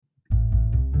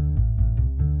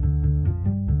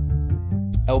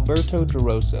Alberto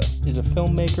Gerosa is a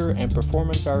filmmaker and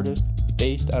performance artist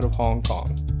based out of Hong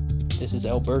Kong. This is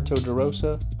Alberto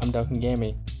Gerosa. I'm Duncan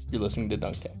Gammy. You're listening to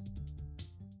Dunk Tank.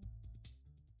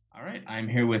 All right, I'm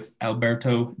here with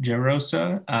Alberto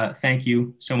Gerosa. Thank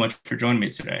you so much for joining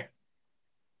me today.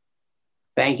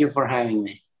 Thank you for having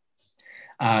me.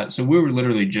 So we were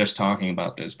literally just talking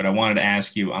about this, but I wanted to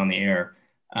ask you on the air.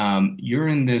 You're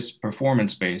in this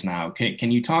performance space now.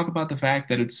 Can you talk about the fact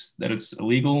that it's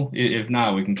illegal? If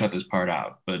not, we can cut this part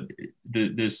out. But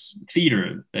this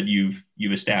theater that you've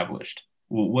established,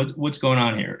 what's going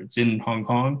on here? It's in Hong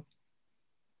Kong.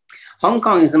 Hong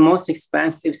Kong is the most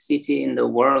expensive city in the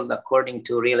world according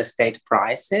to real estate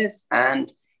prices,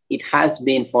 and it has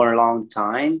been for a long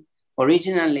time.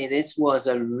 Originally, this was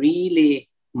a really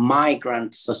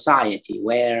migrant society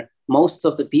where most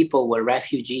of the people were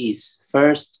refugees,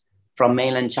 first from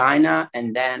mainland China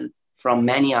and then from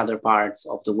many other parts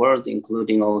of the world,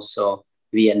 including also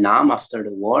Vietnam after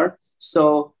the war.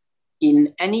 So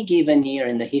in any given year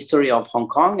in the history of Hong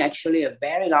Kong, actually a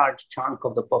very large chunk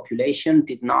of the population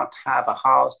did not have a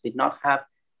house, did not have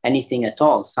anything at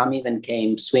all. Some even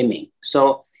came swimming.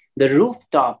 So the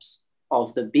rooftops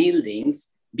of the buildings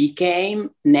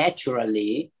became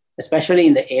naturally, especially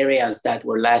in the areas that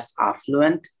were less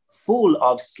affluent, full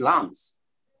of slums.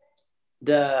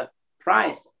 The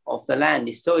price of the land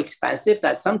is so expensive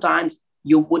that sometimes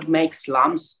you would make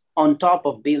slums on top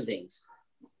of buildings.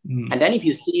 And then if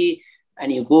you see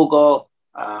and you Google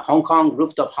Hong Kong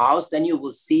rooftop house, then you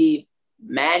will see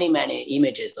many, many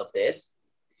images of this.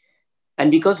 And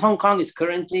because Hong Kong is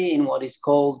currently in what is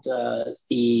called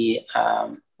the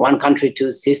one country,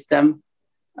 two system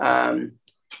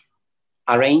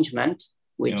arrangement,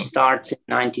 which starts in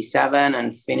 97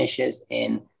 and finishes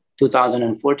in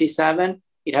 2047.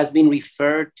 It has been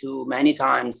referred to many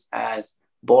times as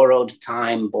borrowed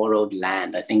time, borrowed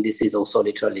land. I think this is also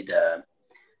literally the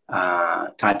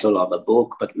title of a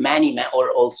book, but or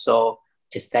also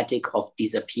aesthetic of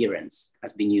disappearance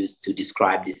has been used to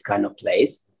describe this kind of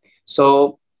place.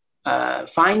 So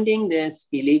finding this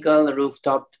illegal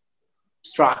rooftop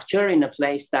structure in a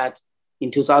place that in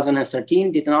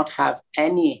 2013 did not have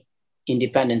any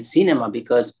independent cinema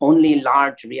because only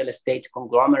large real estate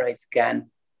conglomerates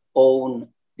can own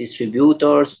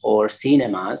distributors or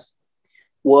cinemas,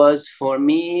 was for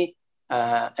me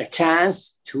a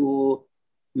chance to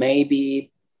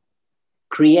maybe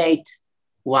create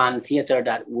one theater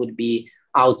that would be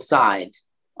outside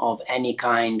of any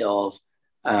kind of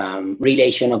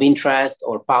relation of interest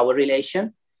or power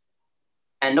relation.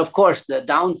 And of course, the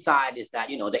downside is that,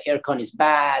 the aircon is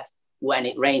bad. When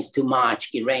it rains too much,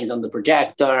 it rains on the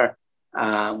projector.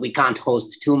 We can't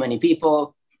host too many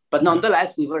people. But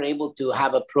nonetheless, we were able to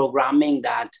have a programming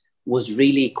that was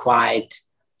really quite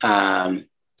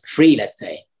free, let's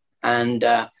say. And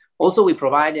also we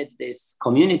provided this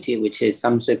community, which is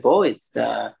Sam Sui Po, it's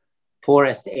the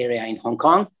poorest area in Hong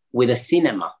Kong, with a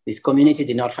cinema. This community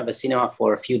did not have a cinema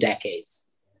for a few decades.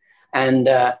 And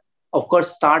of course,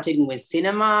 starting with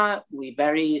cinema, we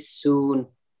very soon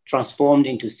transformed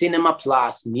into cinema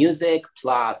plus music,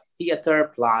 plus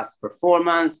theater, plus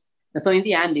performance. And so in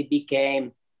the end, it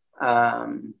became a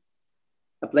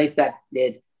place that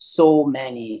did so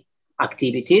many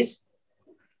activities.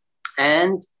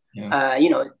 And,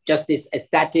 just this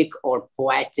aesthetic or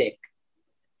poetic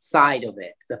side of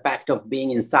it, the fact of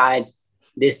being inside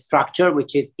this structure,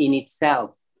 which is in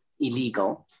itself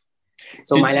illegal.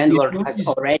 So my landlord has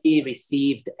already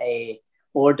received an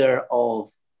order of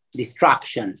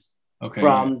destruction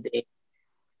from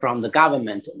the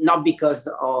government, not because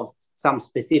of some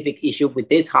specific issue with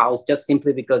this house, just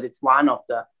simply because it's one of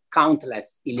the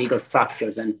countless illegal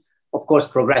structures. And of course,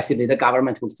 progressively, the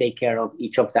government will take care of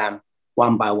each of them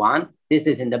one by one. This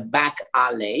is in the back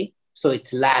alley, so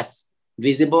it's less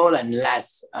visible and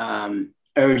less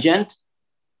urgent.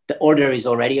 The order is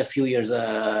already a few years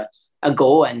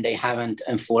ago and they haven't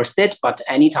enforced it, but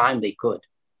anytime they could.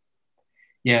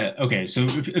 Yeah, okay. So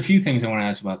a few things I want to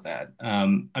ask about that.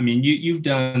 You've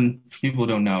done, people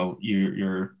don't know,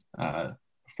 you're a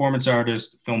performance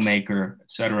artist, filmmaker,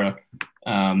 etc.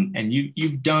 And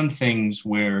you've done things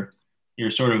where you're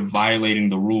sort of violating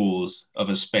the rules of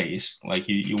a space. Like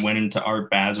you went into Art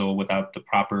Basel without the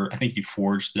proper, I think you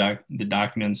forged the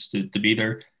documents to be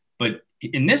there. But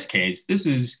in this case,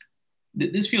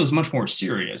 this feels much more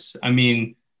serious. I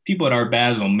mean, people at Art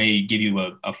Basel may give you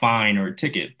a fine or a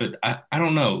ticket, but I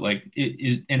don't know, like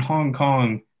in Hong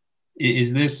Kong,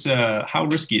 is this, how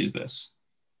risky is this?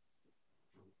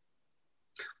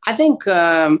 I think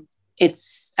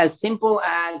it's as simple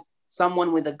as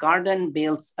someone with a garden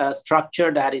builds a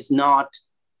structure that is not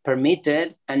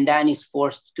permitted and then is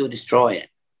forced to destroy it.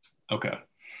 Okay.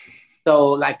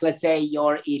 So like, let's say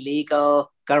your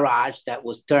illegal garage that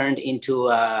was turned into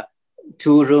a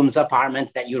 2 rooms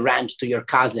apartment that you rent to your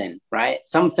cousin, right?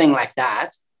 Something like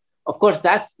that. Of course,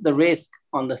 that's the risk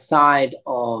on the side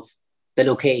of the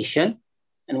location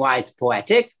and why it's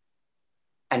poetic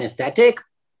and aesthetic.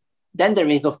 Then there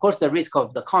is, of course, the risk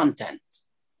of the content.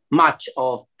 Much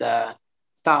of the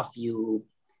stuff you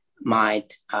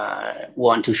might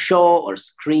want to show or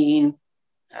screen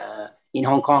in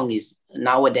Hong Kong is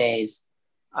nowadays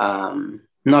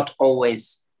not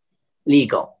always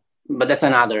legal, but that's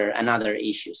another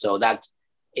issue. So that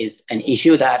is an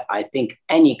issue that I think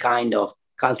any kind of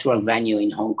cultural venue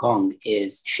in Hong Kong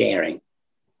is sharing.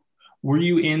 Were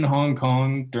you in Hong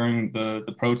Kong during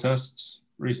the protests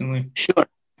recently? Sure.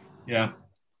 Yeah.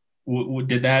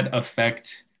 Did that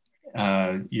affect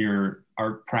your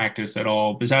art practice at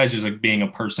all? Besides just like being a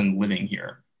person living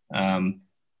here,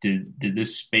 did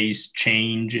this space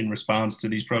change in response to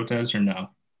these protests or no?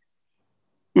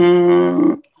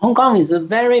 Hong Kong is a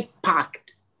very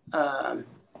packed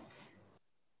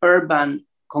urban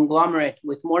conglomerate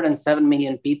with more than 7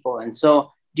 million people. And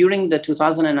so during the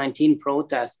 2019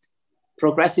 protest,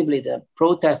 progressively the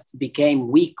protests became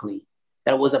weekly.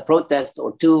 There was a protest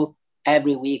or two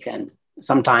every weekend,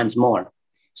 sometimes more.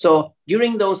 So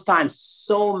during those times,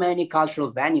 so many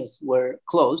cultural venues were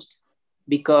closed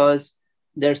because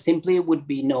there simply would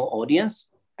be no audience.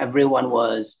 Everyone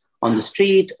was on the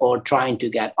street or trying to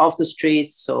get off the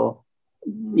street. So,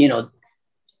 on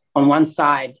one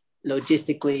side,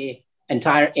 logistically,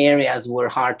 entire areas were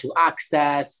hard to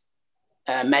access.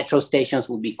 Metro stations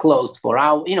would be closed for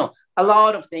hours. A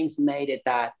lot of things made it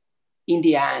that in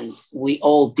the end, we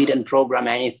all didn't program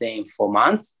anything for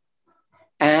months.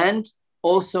 And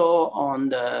also on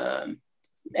the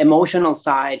emotional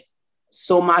side,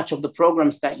 so much of the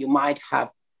programs that you might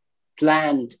have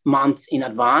planned months in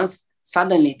advance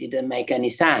suddenly didn't make any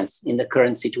sense in the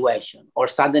current situation, or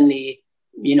suddenly,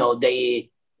 they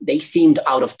seemed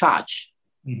out of touch.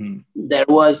 Mm-hmm. There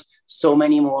was so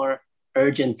many more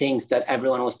urgent things that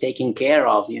everyone was taking care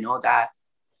of, that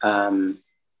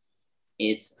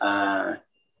it's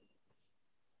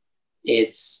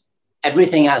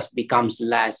everything else becomes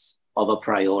less of a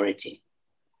priority.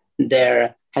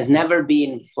 There has never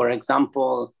been, for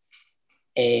example,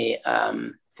 a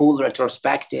full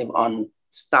retrospective on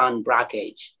Stan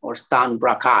Brakhage or Stan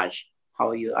Brakhage,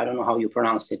 I don't know how you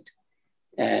pronounce it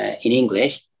in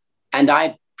English. And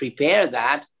I prepared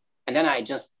that, and then I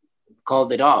just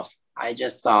called it off. I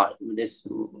just thought this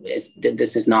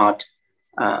is not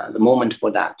the moment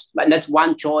for that. But that's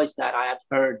one choice that I have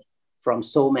heard from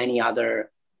so many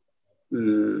other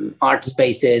art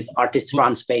spaces,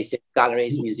 artist-run spaces,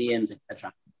 galleries, museums,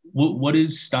 etc. What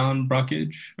is Stan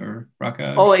Brakhage or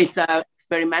Brakhage? Oh, it's an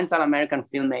experimental American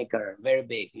filmmaker, very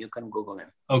big. You can Google him.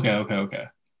 Okay.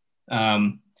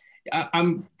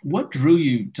 What drew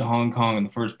you to Hong Kong in the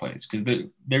first place? Because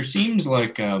there seems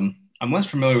like I'm less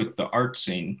familiar with the art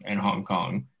scene in Hong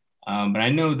Kong, but I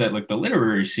know that like the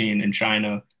literary scene in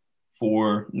China,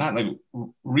 for not like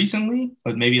recently,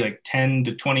 but maybe like 10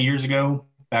 to 20 years ago,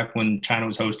 back when China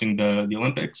was hosting the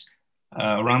Olympics,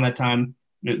 around that time,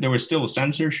 there was still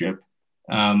censorship,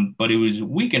 but it was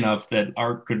weak enough that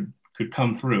art could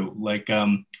come through. Like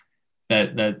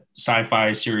that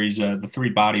sci-fi series, The Three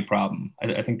Body Problem.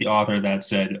 I think the author of that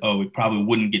said, "Oh, it probably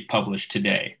wouldn't get published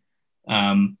today."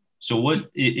 So what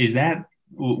is that?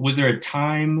 Was there a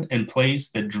time and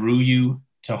place that drew you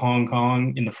to Hong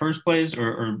Kong in the first place,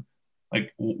 or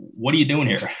like what are you doing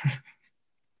here?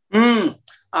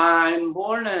 I'm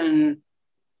born and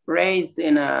raised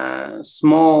in a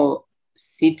small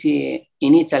city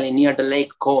in Italy near the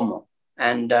Lake Como,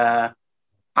 and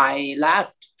I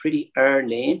left pretty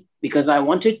early because I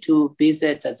wanted to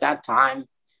visit at that time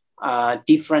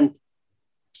different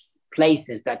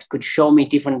places that could show me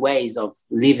different ways of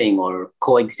living or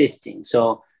coexisting.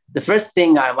 So the first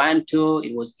thing I went to,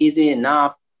 it was easy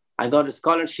enough. I got a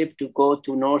scholarship to go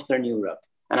to Northern Europe,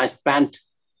 and I spent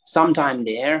some time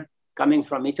there. Coming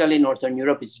from Italy, Northern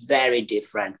Europe is very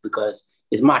different because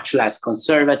it's much less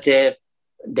conservative.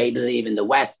 They believe in the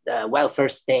welfare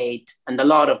state, and a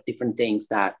lot of different things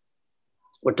that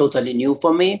were totally new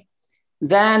for me.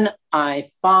 Then I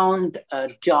found a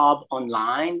job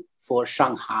online for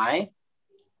Shanghai,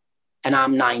 and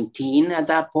I'm 19 at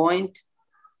that point.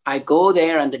 I go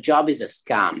there and the job is a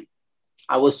scam.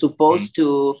 I was supposed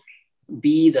to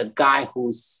be the guy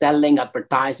who's selling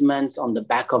advertisements on the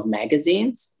back of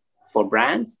magazines for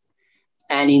brands.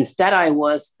 And instead I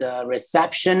was the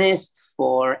receptionist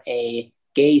for a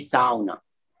gay sauna.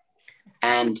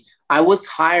 And I was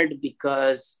hired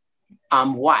because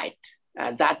I'm white.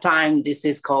 At that time, this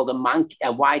is called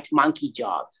a white monkey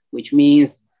job, which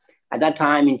means at that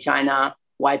time in China,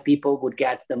 white people would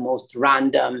get the most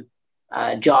random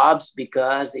jobs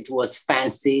because it was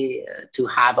fancy to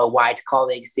have a white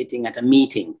colleague sitting at a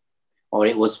meeting, or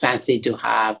it was fancy to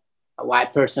have a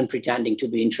white person pretending to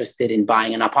be interested in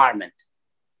buying an apartment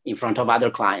in front of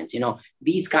other clients. You know,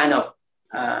 these kind of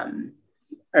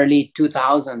early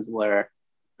 2000s were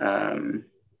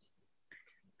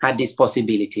had this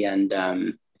possibility.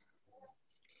 And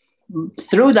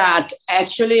through that,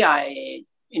 actually, I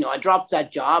dropped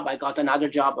that job. I got another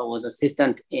job. I was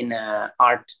assistant in an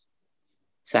art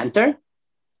center.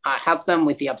 I helped them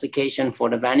with the application for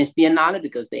the Venice Biennale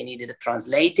because they needed a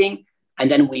translating.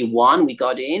 And then we won, we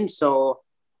got in. So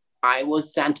I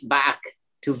was sent back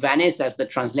to Venice as the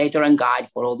translator and guide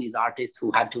for all these artists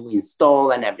who had to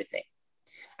install and everything.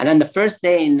 And then the first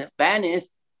day in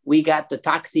Venice, we got the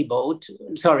taxi boat.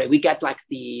 Sorry, we got like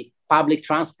the public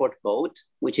transport boat,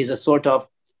 which is a sort of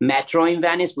metro in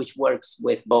Venice, which works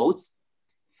with boats.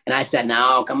 And I said,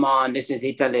 no, come on, this is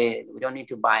Italy. We don't need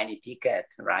to buy any ticket,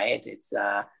 right?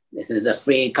 This is a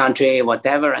free country,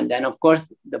 whatever. And then, of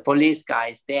course, the police guy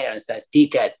is there and says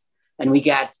tickets. And we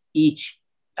get each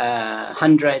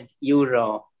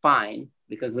 €100 fine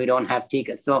because we don't have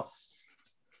tickets. So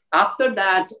after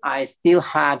that, I still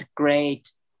had great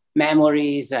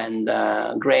memories and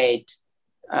great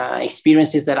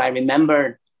experiences that I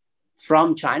remembered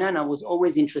from China. And I was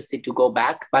always interested to go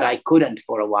back, but I couldn't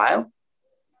for a while.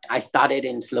 I studied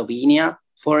in Slovenia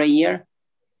for a year.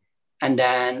 And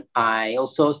then I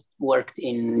also worked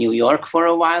in New York for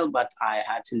a while, but I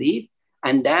had to leave.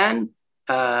 And then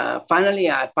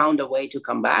finally, I found a way to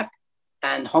come back.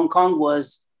 And Hong Kong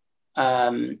was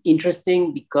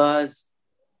interesting because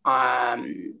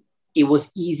it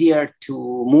was easier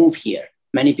to move here.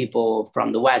 Many people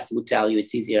from the West would tell you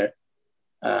it's easier,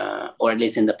 or at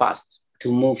least in the past,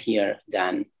 to move here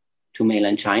than to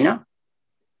mainland China.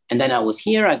 And then I was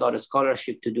here, I got a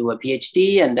scholarship to do a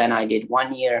PhD, and then I did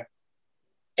 1 year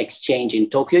exchange in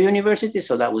Tokyo University.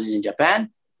 So that was in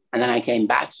Japan. And then I came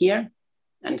back here.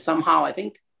 And somehow I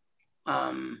think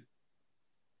I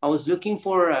was looking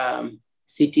for a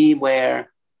city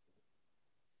where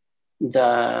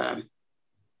let's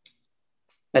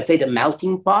say the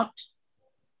melting pot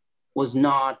was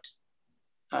not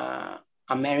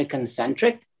American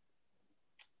centric.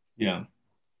 Yeah.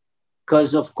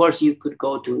 Because of course you could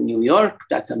go to New York,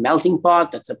 that's a melting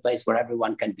pot, that's a place where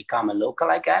everyone can become a local,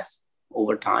 I guess,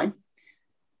 over time.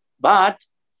 But,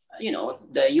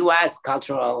 the US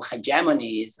cultural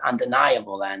hegemony is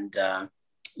undeniable, and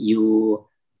you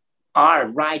are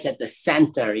right at the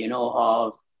center,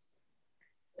 of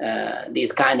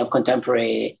these kind of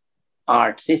contemporary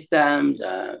art systems.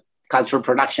 Cultural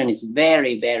production is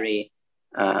very, very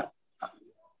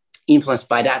influenced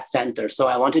by that center. So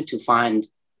I wanted to find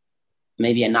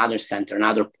maybe another center,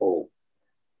 another pole.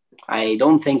 I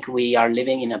don't think we are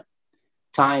living in a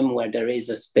time where there is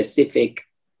a specific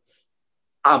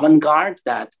avant-garde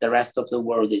that the rest of the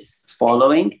world is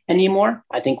following anymore.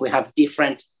 I think we have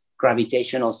different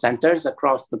gravitational centers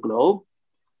across the globe.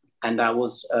 And I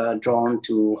was drawn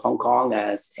to Hong Kong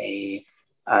as a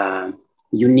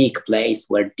unique place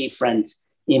where different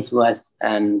influence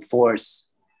and force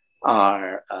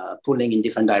are pulling in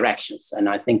different directions. And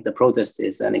I think the protest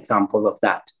is an example of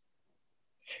that.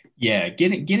 Yeah,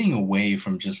 getting away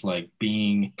from just like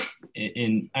being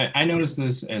in I noticed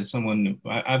this as someone,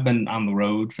 I've been on the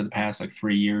road for the past like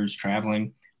 3 years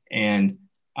traveling, and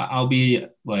I'll be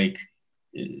like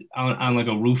on like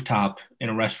a rooftop in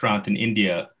a restaurant in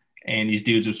India, and these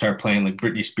dudes will start playing like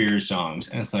Britney Spears songs.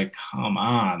 And it's like, come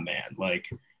on, man. Like,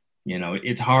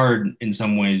 it's hard in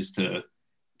some ways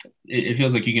it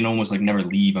feels like you can almost like never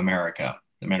leave America,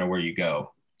 no matter where you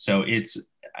go. So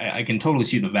I can totally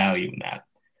see the value in that.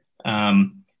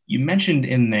 You mentioned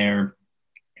in there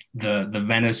the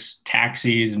Venice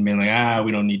taxis and being like,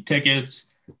 we don't need tickets.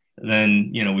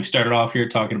 Then, we started off here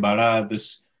talking about,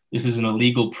 this is an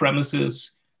illegal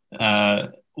premises.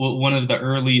 One of the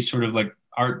early sort of like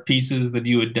art pieces that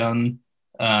you had done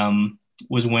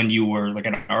was when you were like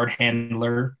an art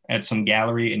handler at some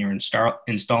gallery, and you're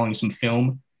installing some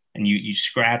film, and you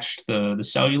scratched the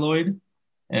celluloid,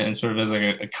 and sort of as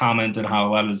like a comment on how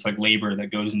a lot of this like labor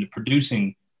that goes into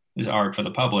producing this art for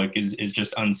the public is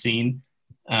just unseen.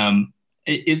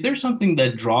 Is there something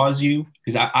that draws you?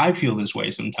 Because I feel this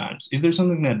way sometimes. Is there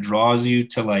something that draws you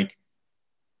to like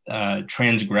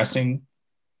transgressing?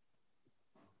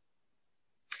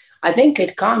 I think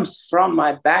it comes from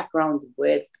my background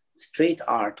with street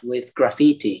art, with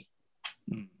graffiti.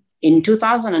 In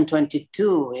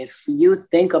 2022, if you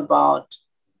think about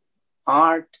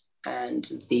art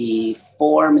and the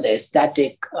form, the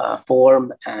aesthetic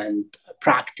form and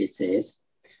practices,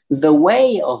 the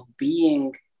way of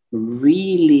being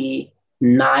really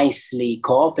nicely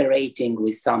cooperating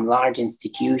with some large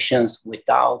institutions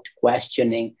without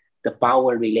questioning the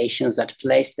power relations at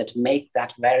place that make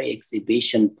that very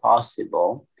exhibition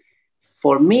possible,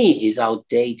 for me is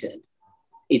outdated.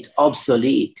 It's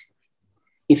obsolete.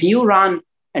 If you run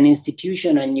an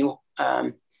institution and you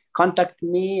contact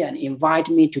me and invite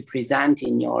me to present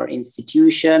in your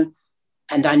institution,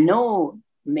 and I know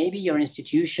maybe your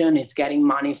institution is getting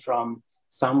money from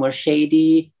somewhere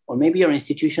shady, or maybe your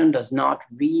institution does not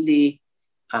really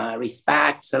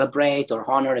respect, celebrate, or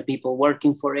honor the people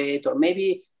working for it, or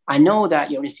maybe I know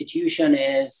that your institution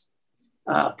is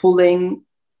pulling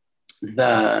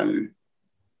the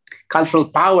cultural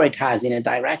power it has in a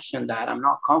direction that I'm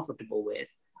not comfortable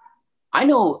with. I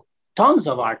know tons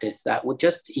of artists that would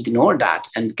just ignore that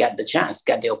and get the chance,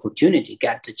 get the opportunity,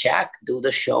 get the check, do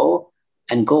the show,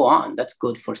 and go on. That's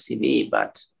good for CV,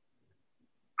 but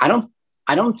I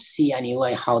don't see any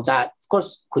way how that, of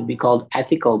course, could be called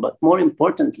ethical, but more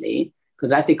importantly,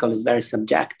 because ethical is very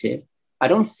subjective, I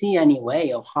don't see any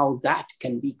way of how that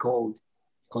can be called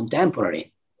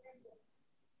contemporary.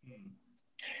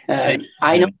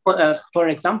 I know, for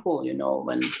example,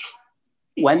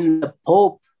 when the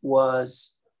Pope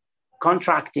was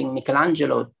contracting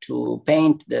Michelangelo to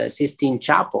paint the Sistine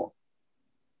Chapel,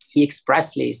 he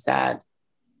expressly said,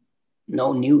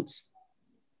 no nudes.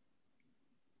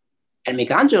 And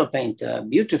Michelangelo painted a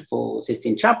beautiful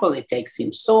Sistine Chapel. It takes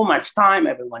him so much time.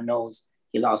 Everyone knows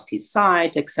he lost his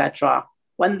sight, etc.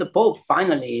 When the Pope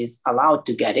finally is allowed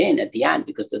to get in at the end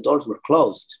because the doors were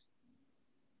closed,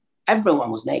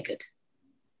 everyone was naked.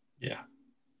 Yeah.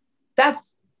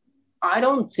 I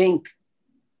don't think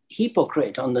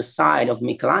hypocrite on the side of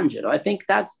Michelangelo. I think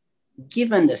that's,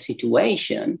 given the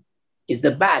situation, is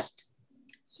the best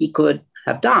he could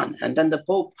have done. And then the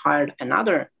Pope hired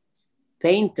another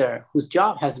painter whose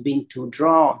job has been to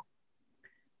draw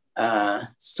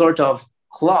sort of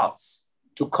cloths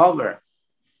to cover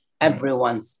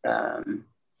everyone's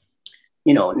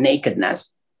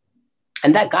nakedness.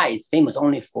 And that guy is famous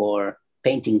only for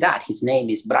painting that. His name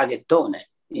is Braghettone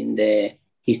in the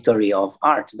history of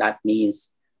art. That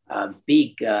means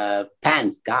big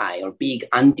pants guy or big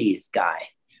undies guy.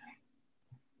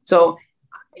 So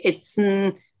it's,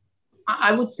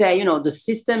 I would say, the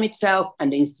system itself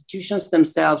and the institutions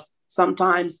themselves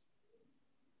sometimes,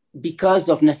 because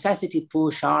of necessity,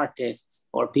 push artists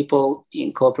or people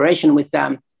in cooperation with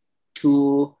them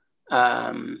to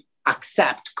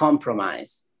accept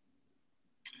compromise.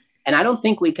 And I don't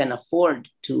think we can afford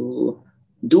to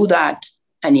do that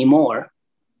anymore.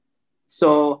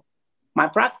 So my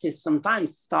practice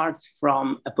sometimes starts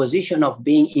from a position of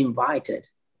being invited,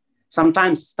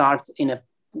 sometimes starts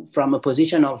from a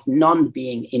position of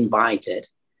non-being invited.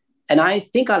 And I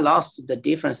think I lost the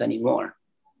difference anymore.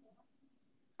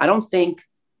 I don't think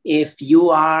if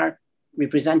you are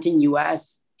representing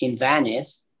US in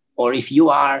Venice, or if you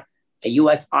are a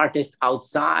US artist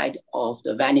outside of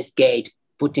the Venice Gate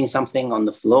putting something on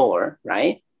the floor,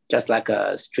 right? Just like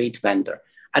a street vendor.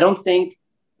 I don't think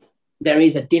there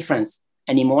is a difference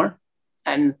anymore.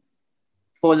 And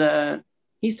for the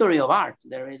history of art,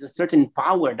 there is a certain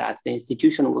power that the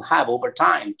institution will have over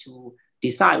time to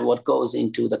decide what goes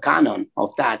into the canon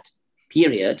of that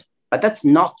period. But that's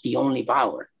not the only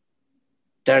power.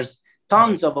 There's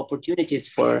tons of opportunities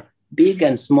for big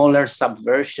and smaller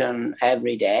subversion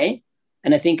every day.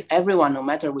 And I think everyone, no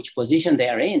matter which position they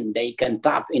are in, they can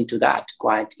tap into that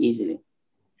quite easily.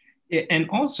 And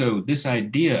also, this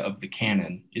idea of the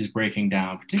canon is breaking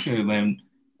down, particularly when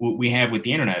what we have with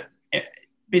the internet.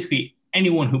 Basically,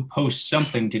 anyone who posts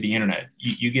something to the internet,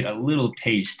 you get a little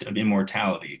taste of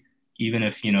immortality, even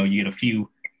if you get a few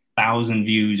thousand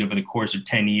views over the course of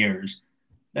 10 years.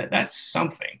 That's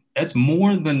something. That's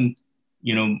more than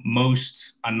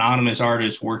most anonymous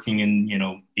artists working in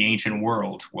the ancient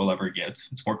world will ever get.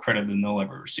 It's more credit than they'll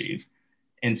ever receive.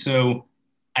 And so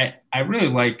I really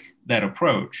like that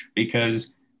approach,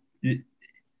 because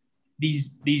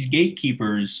these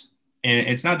gatekeepers, and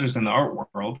it's not just in the art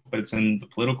world, but it's in the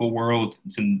political world,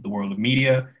 it's in the world of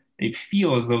media, they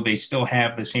feel as though they still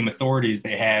have the same authorities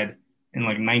they had in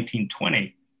like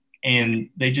 1920, and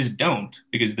they just don't,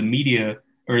 because the media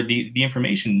or the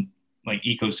information like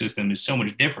ecosystem is so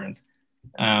much different.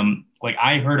 Like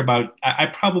I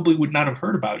probably would not have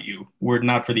heard about you were it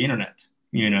not for the internet.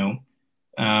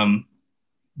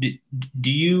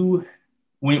 Do you,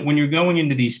 when you're going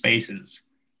into these spaces,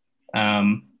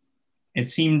 it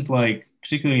seems like,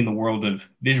 particularly in the world of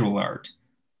visual art,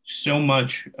 so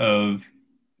much of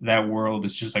that world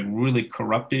is just like really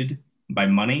corrupted by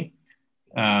money,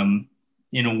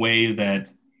 in a way that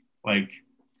like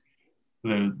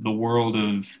the world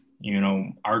of,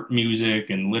 art, music,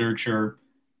 and literature,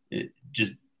 it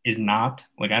just is not.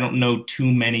 Like, I don't know too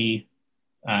many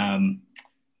 $100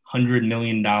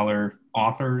 million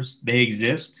authors. They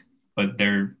exist, but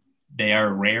they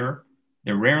are rare.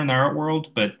 They're rare in the art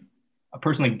world, but a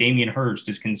person like Damien Hirst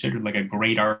is considered like a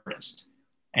great artist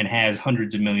and has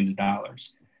hundreds of millions of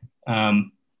dollars.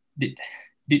 Um, did,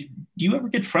 do you ever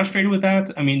get frustrated with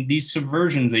that? I mean, these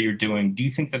subversions that you're doing, do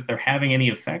you think that they're having any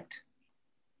effect?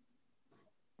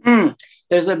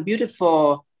 There's a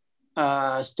beautiful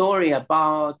story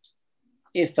about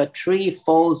if a tree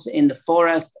falls in the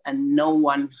forest and no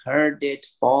one heard it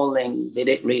falling, did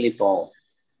it really fall,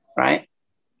 right?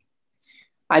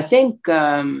 I think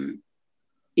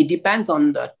it depends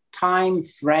on the time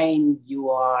frame you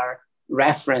are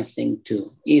referencing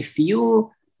to. If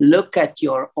you look at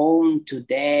your own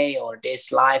today or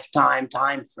this lifetime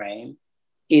time frame,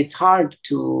 it's hard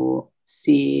to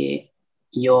see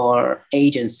your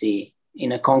agency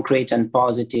in a concrete and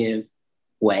positive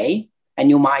way. And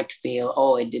you might feel,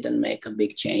 oh, it didn't make a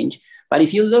big change. But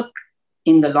if you look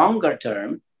in the longer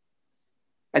term,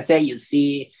 let's say you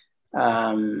see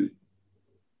a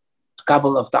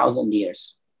couple of thousand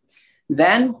years,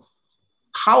 then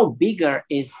how bigger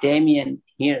is Damien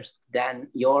Hirst than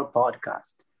your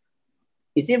podcast?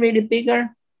 Is he really bigger?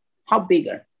 How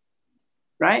bigger,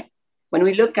 right? When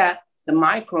we look at the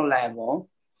micro level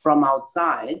from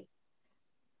outside,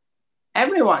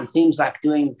 everyone seems like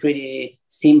doing pretty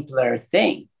simpler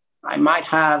thing. I might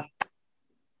have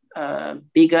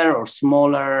bigger or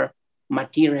smaller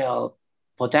material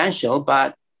potential,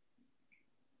 but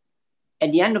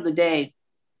at the end of the day,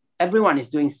 everyone is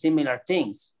doing similar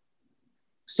things.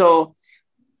 So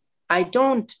I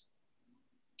don't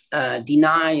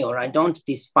deny or I don't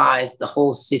despise the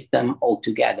whole system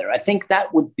altogether. I think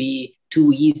that would be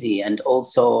too easy and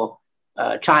also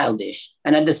childish.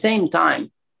 And at the same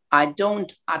time, I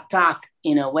don't attack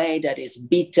in a way that is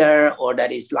bitter or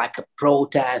that is like a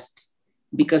protest,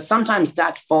 because sometimes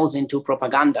that falls into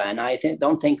propaganda, and I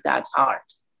don't think that's art.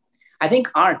 I think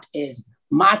art is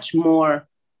much more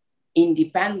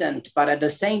independent, but at the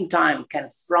same time can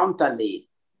frontally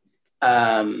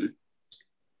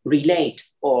relate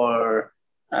or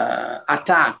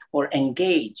attack or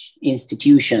engage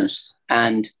institutions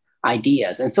and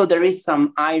ideas. And so there is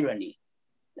some irony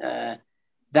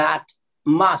that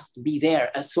must be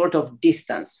there, a sort of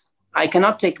distance. I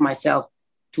cannot take myself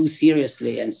too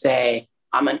seriously and say,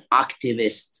 I'm an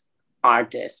activist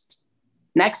artist.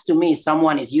 Next to me,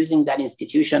 someone is using that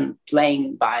institution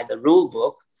playing by the rule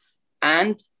book,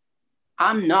 and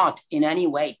I'm not in any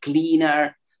way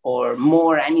cleaner or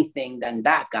more anything than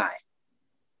that guy.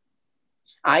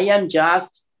 I am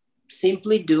just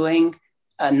simply doing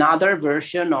another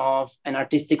version of an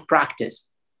artistic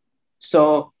practice.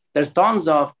 So there's tons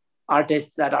of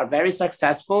artists that are very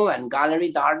successful and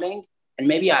gallery darling, and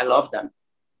maybe I love them.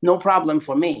 No problem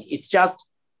for me. It's just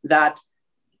that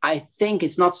I think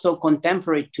it's not so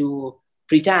contemporary to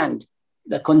pretend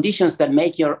the conditions that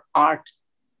make your art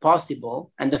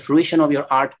possible and the fruition of your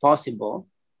art possible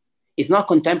is not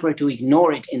contemporary to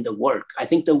ignore it in the work. I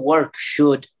think the work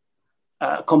should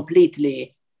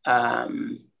completely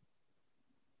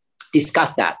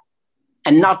discuss that,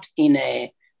 and not in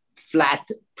a flat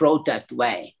protest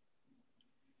way.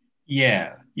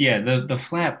 Yeah. The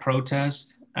flat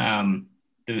protest,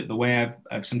 the way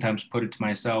I've sometimes put it to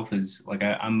myself is like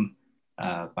I'm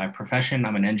by profession,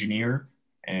 I'm an engineer.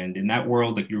 And in that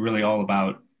world, like, you're really all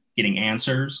about getting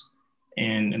answers.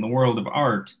 And in the world of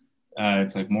art,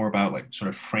 it's like more about like sort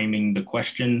of framing the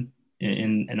question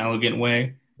in an elegant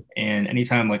way. And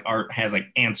anytime like art has like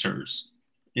answers,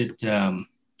 it,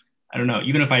 I don't know,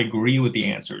 even if I agree with the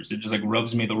answers, it just like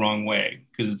rubs me the wrong way.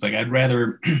 Cause it's like, I'd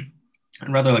rather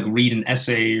like read an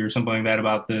essay or something like that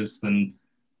about this than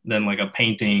like a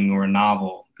painting or a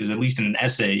novel. Because at least in an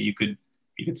essay, you could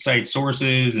cite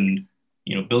sources and,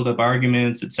 build up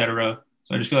arguments, etc.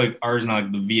 So I just feel like art is not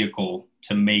like the vehicle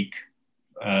to make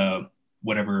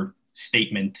whatever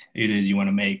statement it is you want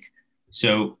to make.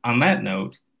 So on that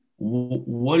note,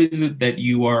 what is it that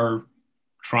you are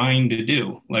trying to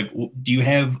do? Like, do you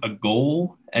have a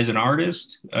goal as an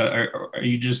artist? Or are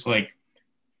you just like,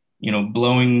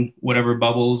 blowing whatever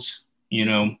bubbles,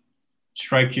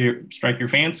 strike your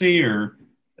fancy, or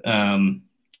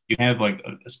you have like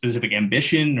a specific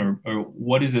ambition, or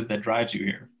what is it that drives you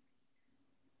here?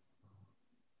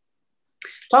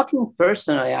 Talking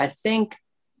personally, I think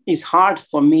it's hard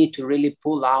for me to really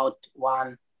pull out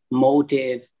one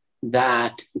motive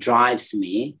that drives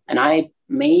me. And I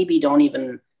maybe don't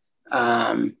even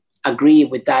agree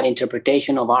with that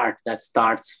interpretation of art that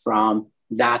starts from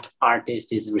that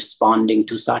artist is responding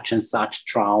to such and such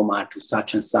trauma, to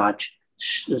such and such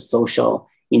social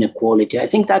inequality. I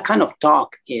think that kind of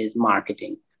talk is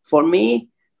marketing. For me,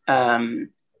 the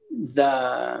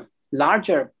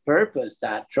larger purpose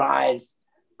that drives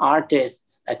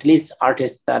artists, at least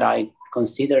artists that I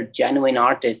consider genuine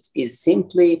artists, is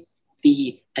simply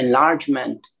the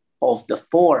enlargement of the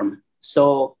form.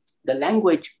 So the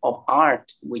language of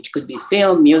art, which could be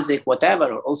film, music,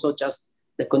 whatever, or also just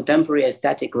the contemporary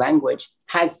aesthetic language,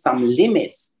 has some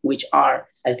limits which are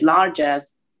as large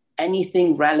as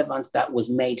anything relevant that was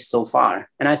made so far.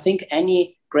 And I think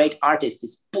any great artist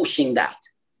is pushing that.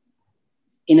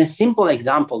 In a simple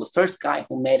example, the first guy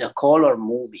who made a color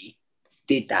movie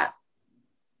did that.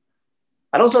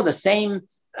 But also the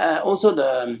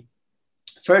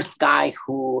first guy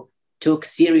who took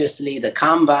seriously the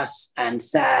canvas and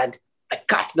said, I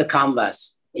cut the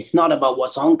canvas. It's not about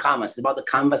what's on canvas, it's about the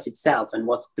canvas itself and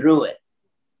what's through it.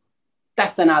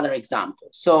 That's another example.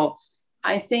 So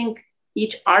I think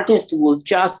each artist will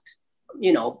just,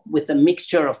 with a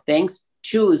mixture of things,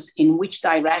 choose in which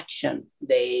direction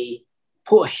they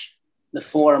push the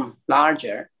form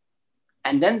larger,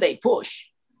 and then they push.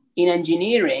 In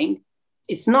engineering,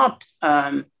 it's not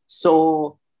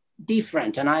so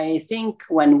different. And I think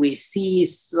when we see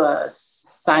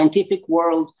scientific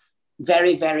world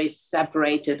very, very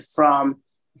separated from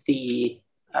the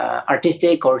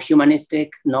artistic or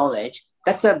humanistic knowledge,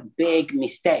 that's a big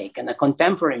mistake and a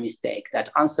contemporary mistake that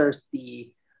answers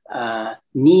the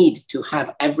need to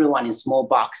have everyone in small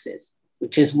boxes,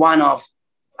 which is one of,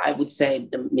 I would say,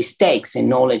 the mistakes in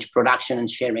knowledge production and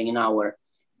sharing in our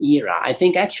era. I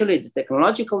think actually the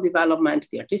technological development,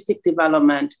 the artistic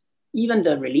development, even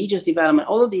the religious development,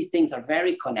 all of these things are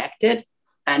very connected,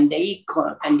 and they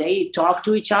talk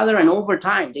to each other, and over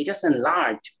time they just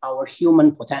enlarge our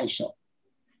human potential.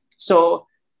 So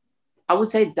I would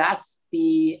say that's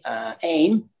the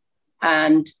aim,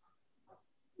 and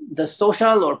the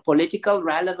social or political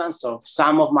relevance of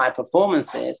some of my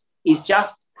performances is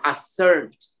just as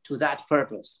served to that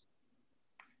purpose.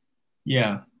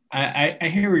 Yeah, I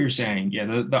hear what you're saying. Yeah,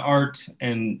 the art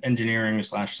and engineering /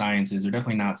 sciences are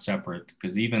definitely not separate,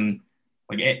 because even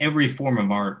like every form of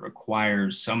art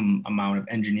requires some amount of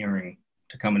engineering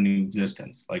to come into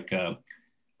existence. Like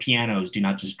pianos do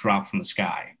not just drop from the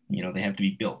sky. They have to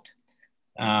be built.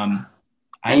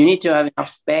 And you need to have enough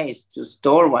space to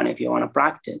store one if you want to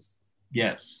practice.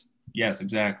 Yes,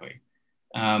 exactly.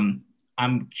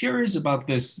 I'm curious about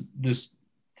this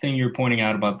thing you're pointing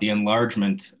out about the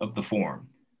enlargement of the form.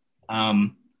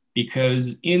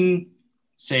 Because in,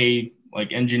 say,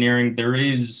 like engineering, there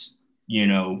is,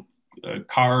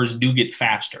 cars do get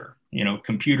faster,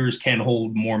 computers can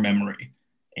hold more memory.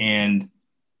 And,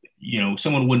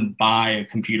 someone wouldn't buy a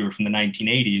computer from the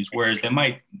 1980s, whereas they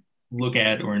might look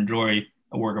at or enjoy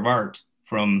a work of art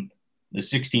from the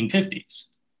 1650s.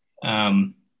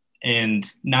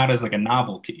 And not as like a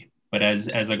novelty, but as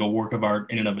like a work of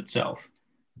art in and of itself.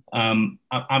 I'm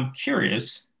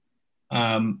curious.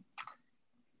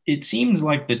 It seems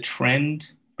like the trend,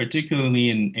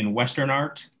 particularly in Western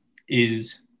art,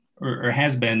 is or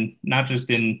has been not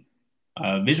just in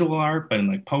visual art, but in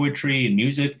like poetry and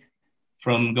music,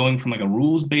 from going from like a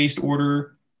rules-based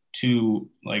order to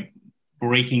like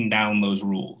breaking down those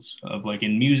rules. Of like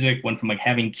in music, went from like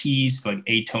having keys to like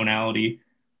atonality,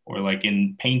 or like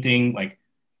in painting, like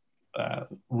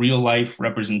real life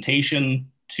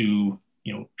representation to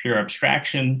pure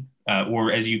abstraction,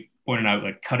 or as you pointed out,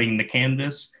 like cutting the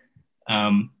canvas.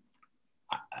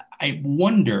 I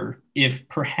wonder if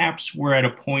perhaps we're at a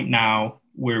point now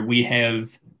where we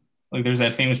have, like, there's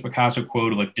that famous Picasso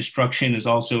quote of like, destruction is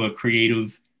also a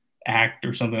creative act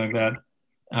or something like that.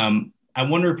 I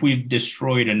wonder if we've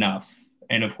destroyed enough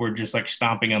and if we're just like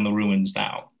stomping on the ruins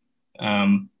now.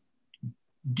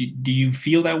 Do you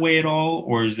feel that way at all?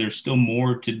 Or is there still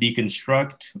more to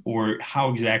deconstruct? Or how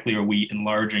exactly are we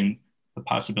enlarging the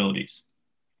possibilities?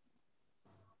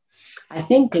 I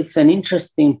think it's an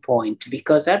interesting point,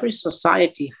 because every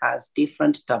society has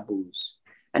different taboos.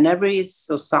 And every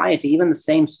society, even the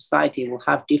same society, will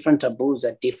have different taboos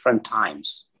at different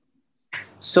times.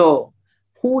 So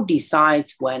who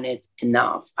decides when it's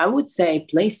enough? I would say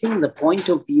placing the point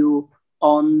of view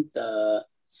on the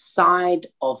side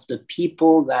of the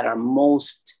people that are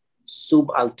most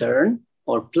subaltern,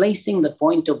 or placing the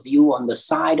point of view on the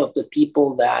side of the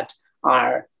people that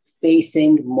are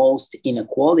facing most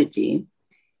inequality,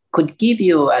 could give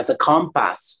you as a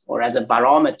compass or as a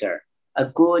barometer a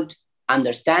good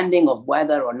understanding of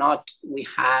whether or not we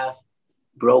have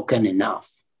broken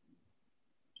enough.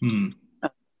 Hmm.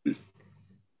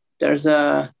 There's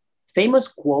a famous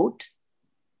quote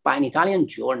by an Italian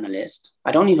journalist.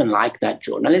 I don't even like that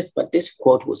journalist, but this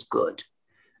quote was good.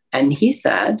 And he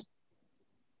said,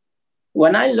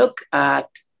 when I look at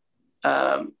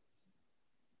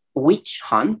witch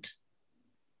hunt,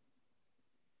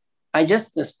 I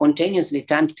just spontaneously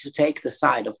tend to take the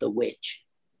side of the witch.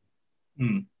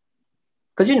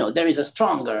 Because, you know, there is a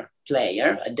stronger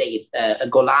player, a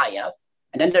Goliath,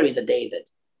 and then there is a David.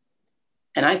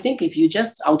 And I think if you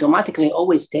just automatically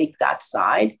always take that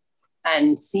side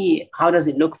and see how does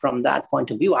it look from that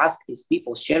point of view, ask these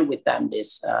people, share with them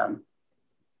this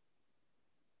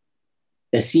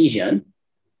decision,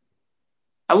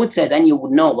 I would say then you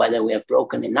would know whether we have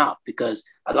broken enough, because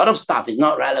a lot of stuff is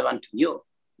not relevant to you,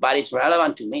 but it's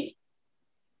relevant to me.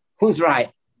 Who's right?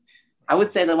 I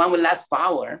would say the one with less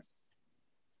power.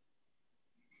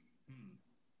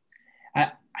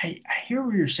 I hear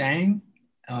what you're saying,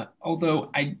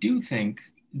 although I do think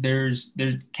there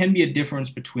can be a difference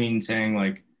between saying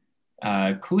like,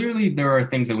 clearly there are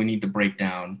things that we need to break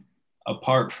down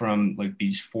apart from like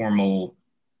these formal,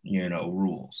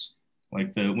 rules.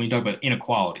 Like when you talk about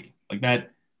inequality, like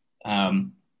that,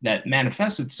 that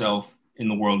manifests itself in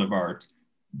the world of art,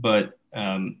 but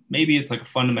maybe it's like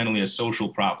fundamentally a social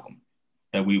problem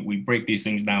that we break these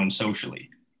things down socially.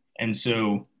 And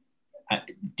so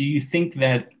do you think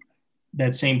that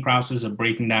that same process of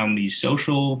breaking down these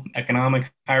social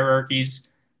economic hierarchies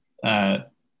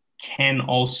can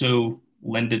also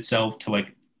lend itself to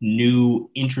like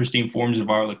new interesting forms of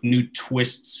art, like new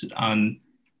twists on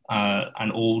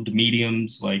old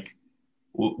mediums? Like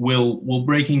will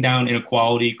breaking down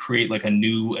inequality create like a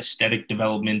new aesthetic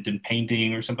development in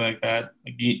painting or something like that?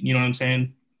 Like, you know what I'm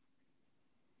saying?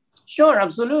 Sure,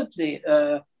 absolutely.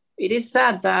 It is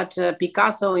said that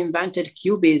Picasso invented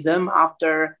Cubism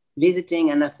after visiting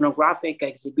an ethnographic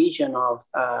exhibition of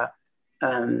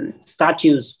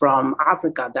statues from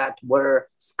Africa that were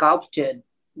sculpted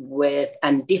with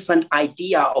a different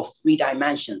idea of 3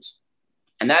 dimensions.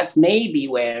 And that's maybe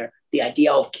where the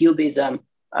idea of Cubism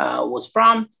was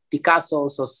from. Picasso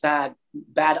also said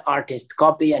bad artists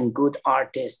copy and good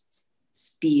artists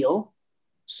steal.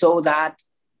 So that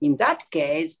in that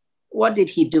case, what did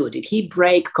he do? Did he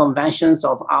break conventions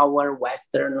of our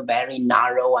Western, very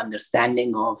narrow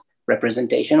understanding of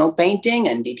representational painting?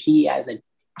 And did he, as a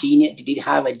genius, did he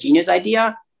have a genius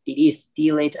idea? Did he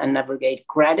steal it and never gave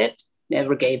credit?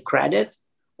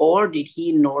 Or did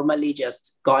he normally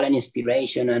just got an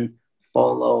inspiration and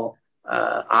follow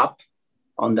up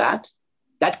on that?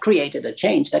 That created a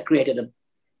change. That created a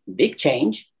big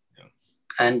change. Yeah.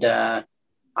 And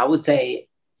I would say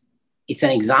it's an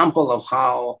example of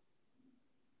how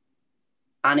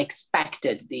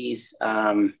unexpected these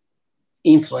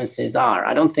influences are.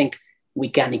 I don't think we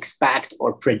can expect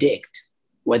or predict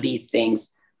where these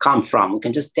things come from. We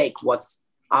can just take what's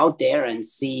out there and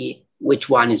see which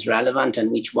one is relevant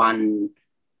and which one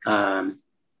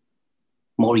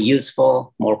more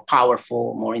useful, more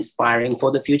powerful, more inspiring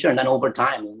for the future. And then over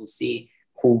time, we will see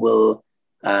who will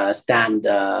stand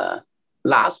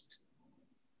last.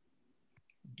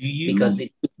 Because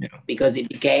it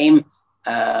became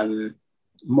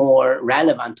more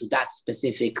relevant to that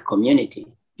specific community.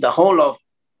 The whole of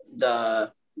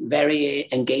the very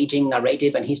engaging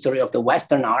narrative and history of the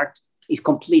Western art is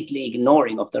completely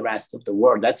ignoring of the rest of the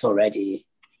world. That's already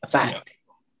a fact.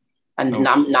 Yeah. And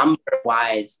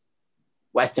number-wise,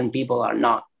 Western people are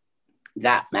not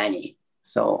that many.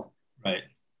 So right.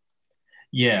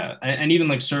 Yeah, and even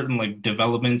like certain like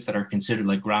developments that are considered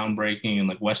like groundbreaking in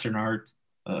like Western art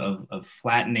of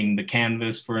flattening the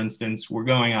canvas, for instance, were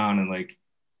going on in like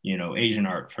Asian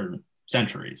art for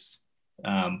centuries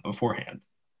beforehand,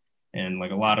 and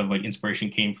like a lot of like inspiration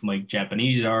came from like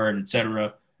Japanese art,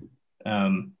 etc.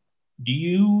 Do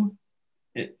you?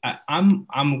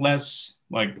 I'm less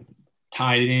like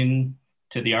tied in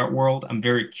to the art world. I'm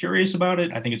very curious about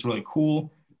it. I think it's really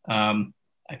cool.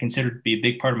 I consider it to be a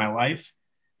big part of my life,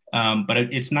 but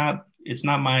it's not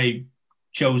my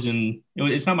chosen.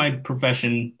 It's not my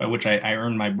profession by which I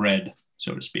earn my bread,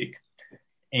 so to speak.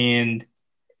 And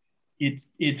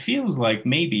it feels like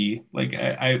maybe like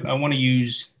I want to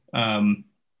use.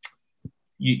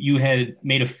 You had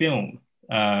made a film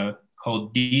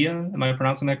called Dia. Am I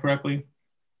pronouncing that correctly?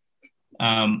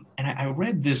 And I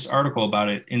read this article about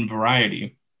it in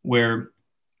Variety, where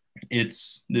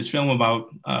it's this film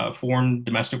about foreign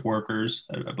domestic workers,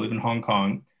 I believe in Hong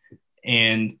Kong.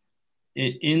 And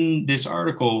in this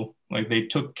article, like they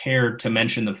took care to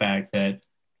mention the fact that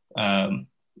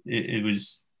it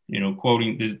was,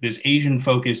 quoting this Asian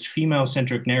focused female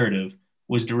centric narrative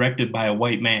was directed by a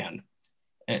white man.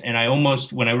 And I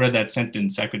almost, when I read that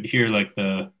sentence, I could hear like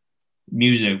the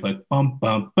music, like bum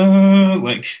bum bum,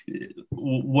 like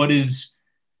what is,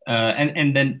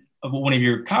 and then one of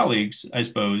your colleagues, I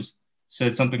suppose,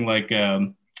 said something like,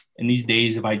 in these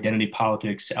days of identity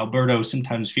politics, Alberto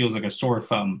sometimes feels like a sore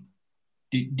thumb.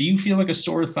 Do you feel like a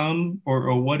sore thumb,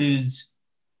 or what is?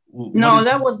 No,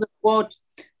 that was a quote.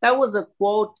 That was a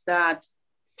quote that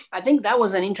I think that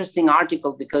was an interesting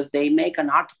article because they make an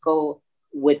article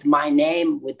with my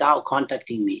name without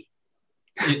contacting me.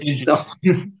 So,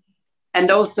 and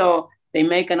also they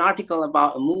make an article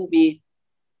about a movie,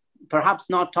 perhaps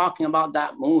not talking about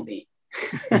that movie.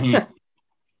 Mm-hmm.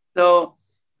 So,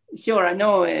 sure, I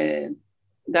know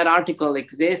that article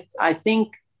exists. I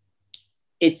think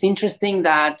it's interesting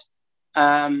that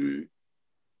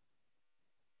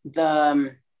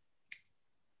the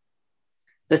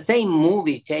same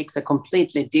movie takes a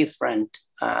completely different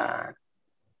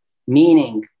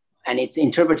meaning, and it's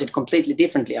interpreted completely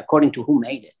differently according to who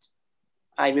made it.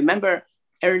 I remember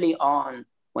early on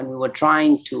when we were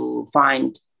trying to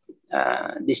find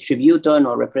distributor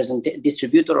or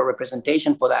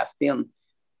representation for that film.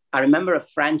 I remember a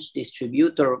French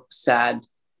distributor said,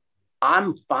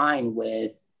 "I'm fine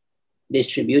with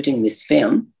distributing this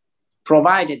film,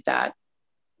 provided that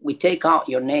we take out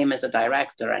your name as a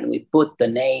director and we put the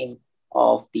name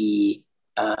of the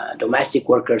domestic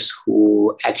workers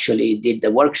who actually did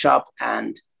the workshop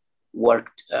and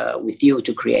worked with you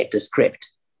to create the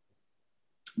script."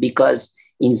 Because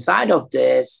inside of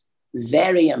this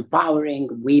very empowering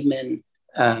women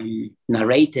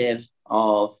narrative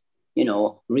of,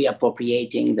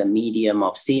 reappropriating the medium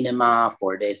of cinema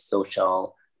for this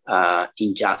social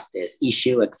injustice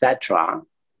issue, etc.,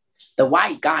 the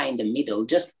white guy in the middle,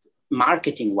 just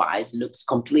marketing wise, looks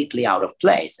completely out of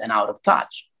place and out of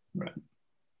touch. Right.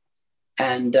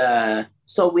 And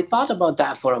so we thought about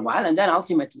that for a while. And then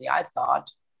ultimately I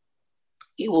thought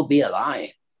it will be a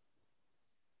lie.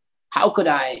 How could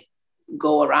I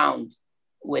go around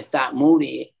with that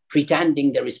movie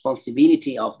pretending the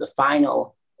responsibility of the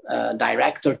final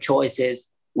director choices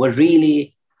were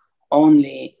really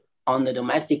only on the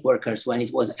domestic workers when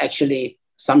it was actually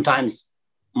sometimes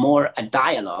more a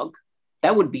dialogue?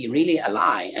 That would be really a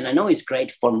lie. And I know it's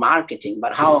great for marketing,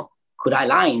 but how could I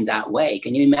lie in that way?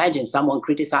 Can you imagine someone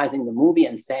criticizing the movie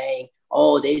and saying,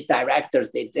 "Oh, these directors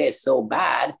did this so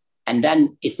bad," and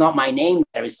then it's not my name,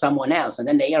 there is someone else, and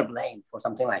then they are blamed for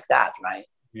something like that, right?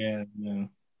 Yeah.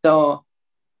 So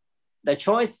the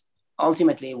choice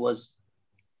ultimately was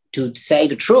to say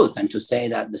the truth and to say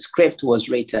that the script was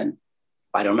written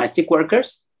by domestic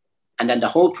workers, and then the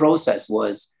whole process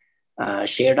was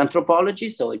shared anthropology.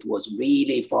 So it was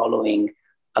really following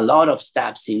a lot of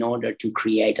steps in order to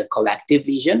create a collective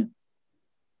vision.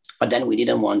 But then we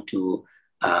didn't want to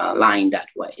lie in that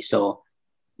way. So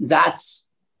that's,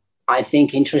 I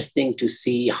think, interesting to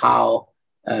see how,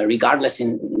 regardless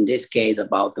in this case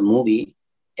about the movie,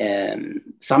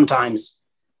 sometimes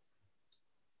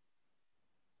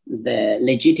the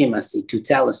legitimacy to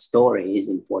tell a story is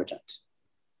important.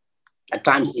 At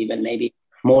times, even maybe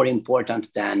more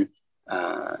important than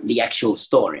the actual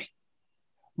story.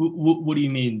 What do you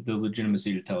mean, the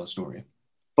legitimacy to tell a story?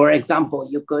 For example,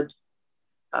 you could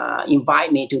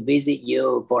invite me to visit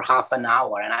you for half an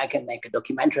hour and I can make a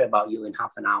documentary about you in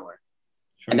half an hour.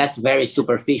 Sure. And that's very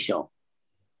superficial.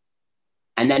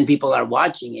 And then people are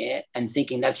watching it and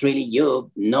thinking that's really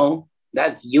you. No,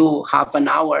 that's you half an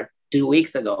hour 2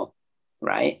 weeks ago,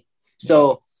 right? Yeah.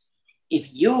 So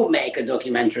if you make a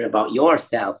documentary about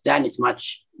yourself, then it's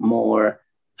much more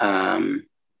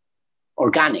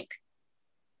organic.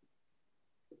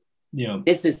 Yeah.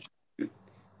 This is,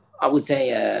 I would say,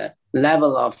 a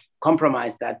level of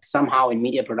compromise that somehow in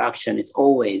media production it's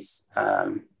always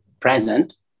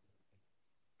present,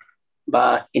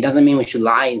 but it doesn't mean we should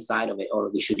lie inside of it or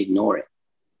we should ignore it.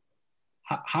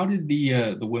 How did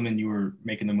the women you were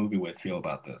making the movie with feel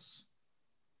about this?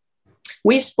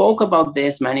 We spoke about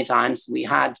this many times. We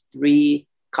had 3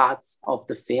 cuts of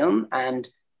the film and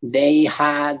they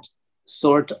had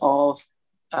sort of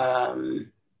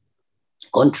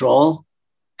control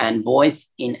and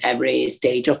voice in every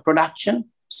stage of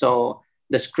production. So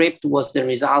the script was the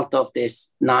result of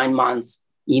this 9 months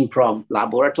improv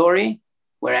laboratory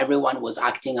where everyone was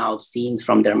acting out scenes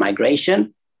from their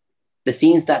migration. The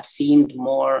scenes that seemed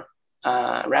more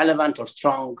relevant or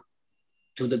strong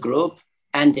to the group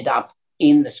ended up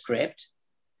in the script.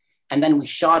 And then we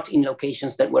shot in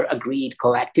locations that were agreed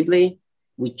collectively.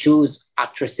 We chose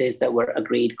actresses that were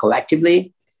agreed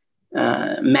collectively.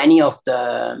 Many of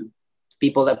the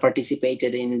people that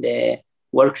participated in the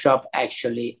workshop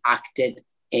actually acted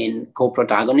in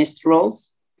co-protagonist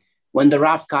roles. when the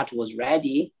rough cut was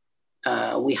ready,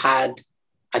 we had,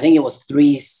 I think it was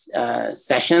 3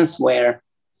 sessions where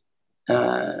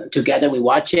together we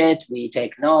watch it, we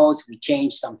take notes, we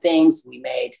change some things, we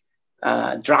made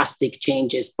drastic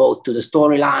changes both to the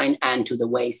storyline and to the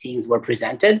way scenes were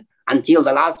presented, until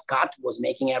the last cut was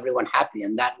making everyone happy,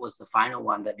 and that was the final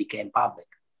one that became public.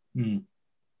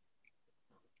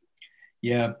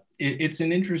 Yeah, it's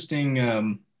an interesting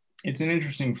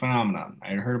phenomenon. I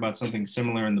had heard about something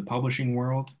similar in the publishing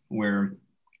world, where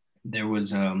there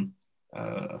was a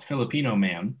Filipino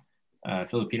man, a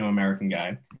Filipino American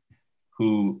guy,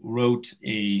 who wrote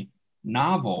a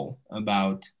novel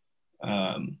about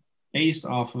based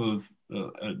off of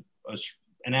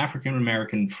an African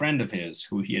American friend of his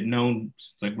who he had known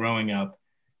since like growing up.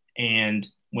 And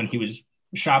when he was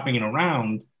shopping it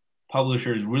around,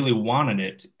 publishers really wanted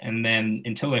it. And then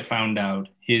until they found out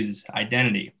his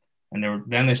identity, and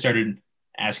then they started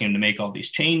asking him to make all these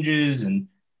changes. And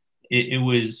it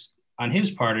was, on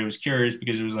his part, it was curious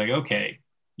because it was like, okay,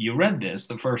 you read this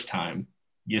the first time,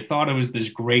 you thought it was this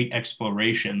great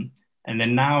exploration, and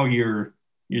then now you're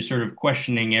sort of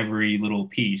questioning every little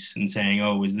piece and saying,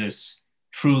 oh, is this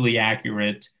truly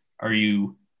accurate? Are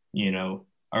you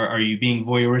are you being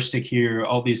voyeuristic here?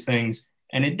 All these things.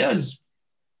 And it does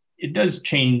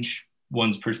change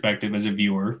one's perspective as a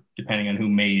viewer, depending on who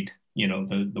made,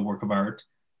 the work of art.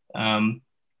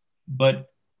 But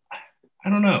I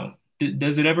don't know.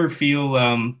 Does it ever feel,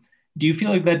 do you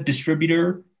feel like that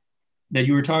distributor that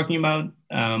you were talking about,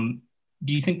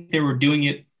 do you think they were doing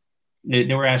it,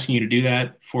 they were asking you to do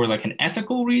that for like an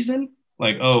ethical reason?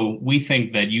 Like, oh, we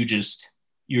think that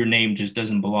your name just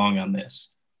doesn't belong on this,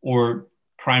 or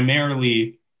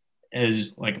primarily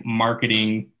as like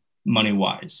marketing money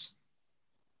wise?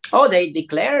 Oh, they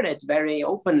declared it very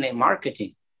openly,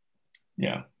 marketing.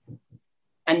 Yeah.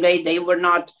 And they were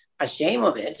not ashamed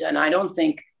of it. And I don't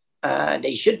think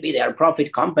they should be. They're a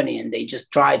profit company, and they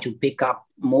just try to pick up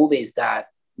movies that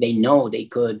they know they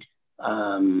could,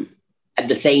 at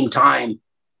the same time,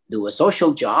 do a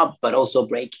social job, but also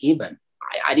break even.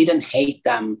 I didn't hate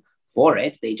them for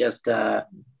it. They just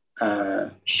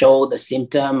show the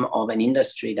symptom of an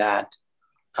industry that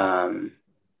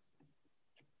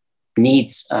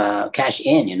needs cash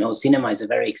in. Cinema is a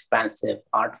very expensive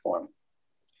art form.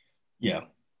 Yeah,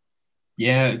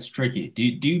 it's tricky.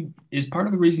 Is part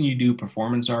of the reason you do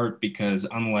performance art because,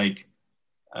 unlike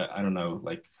I don't know,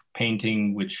 like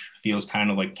painting, which feels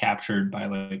kind of like captured by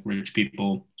like rich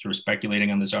people sort of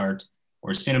speculating on this art,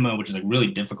 or cinema, which is like really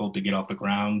difficult to get off the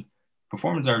ground,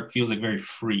 performance art feels like very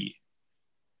free.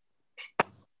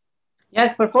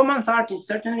 Yes, performance art is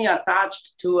certainly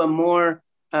attached to a more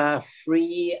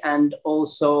free and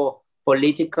also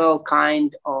political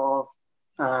kind of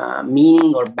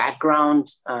meaning or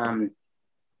background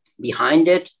behind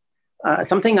it.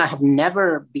 Something I have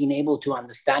never been able to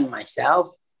understand myself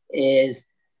is,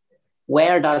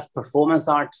 where does performance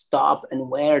art stop and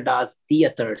where does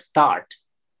theater start?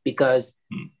 Because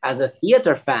as a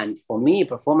theater fan, for me,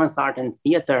 performance art and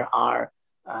theater are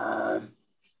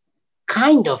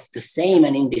kind of the same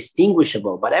and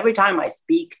indistinguishable. But every time I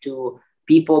speak to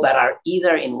people that are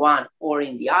either in one or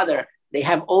in the other, they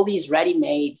have all these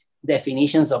ready-made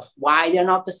definitions of why they're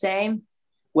not the same.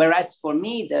 Whereas for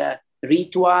me, the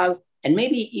ritual and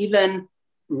maybe even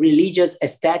religious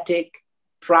aesthetic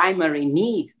primary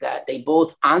need that they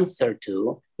both answer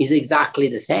to is exactly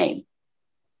the same.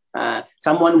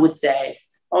 Someone would say,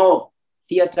 oh,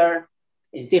 theater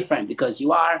is different because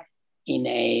you are in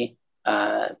a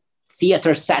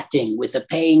theater setting with a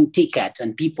paying ticket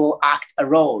and people act a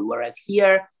role, whereas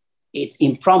here it's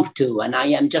impromptu and I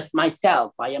am just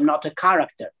myself. I am not a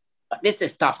character. But this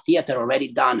is stuff theater already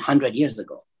done 100 years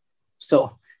ago.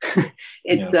 So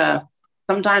it's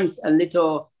sometimes a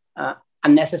little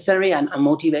unnecessary and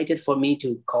unmotivated for me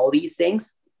to call these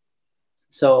things.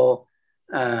 So,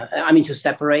 to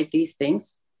separate these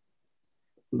things.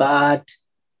 But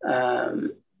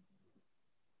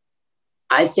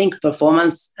I think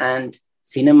performance and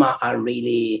cinema are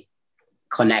really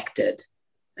connected,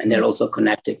 and they're also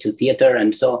connected to theater.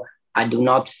 And so I do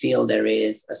not feel there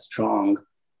is a strong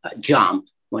jump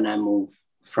when I move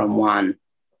from one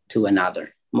to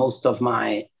another. Most of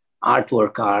my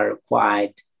artwork are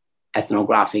quite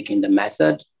ethnographic in the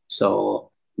method.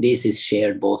 So this is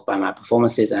shared both by my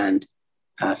performances and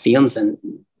films. And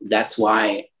that's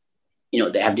why,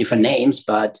 they have different names,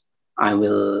 but I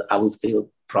will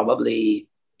feel probably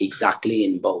exactly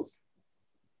in both.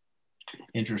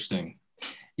 Interesting.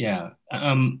 Yeah.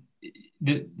 And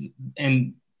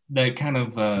that kind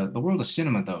of, the world of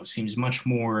cinema though, seems much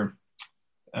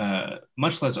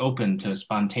less open to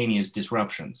spontaneous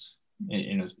disruptions.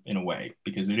 in a way,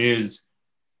 because it is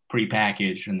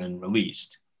pre-packaged and then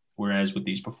released. Whereas with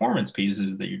these performance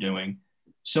pieces that you're doing,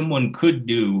 someone could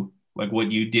do like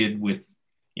what you did with,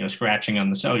 scratching on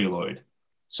the celluloid.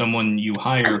 Someone you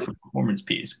hire for performance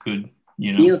piece could,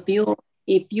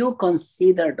 If you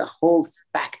consider the whole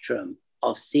spectrum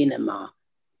of cinema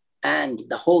and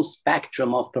the whole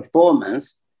spectrum of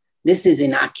performance, this is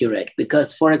inaccurate.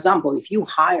 Because, for example, if you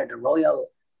hire the Royal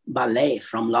Ballet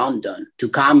from London to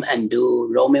come and do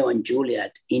Romeo and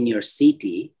Juliet in your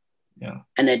city,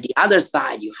 and at the other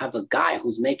side, you have a guy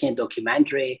who's making a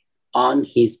documentary on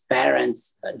his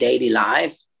parents' daily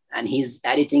life, and he's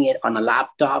editing it on a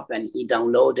laptop, and he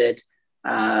downloaded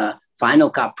Final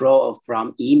Cut Pro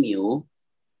from Emu.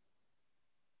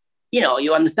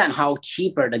 You understand how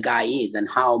cheaper the guy is and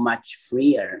how much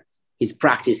freer his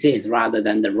practice is rather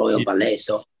than the Royal Ballet.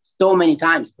 So many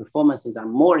times performances are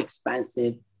more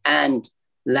expensive and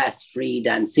less free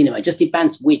than cinema. It just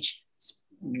depends which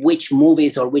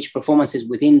movies or which performances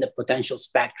within the potential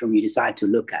spectrum you decide to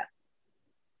look at.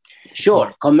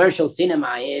 Sure, commercial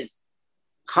cinema is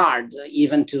hard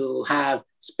even to have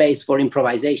space for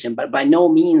improvisation, but by no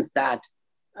means that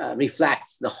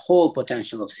reflects the whole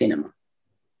potential of cinema.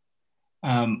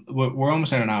 We're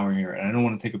almost at an hour here, and I don't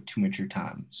want to take up too much of your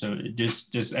time. So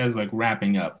just as like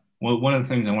wrapping up, one of the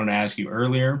things I wanted to ask you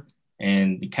earlier,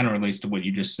 and it kind of relates to what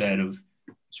you just said,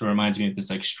 sort of reminds me of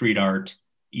this like street art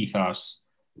ethos.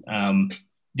 Do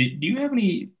you have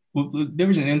any? There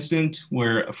was an incident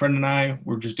where a friend and I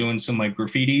were just doing some like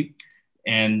graffiti,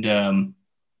 and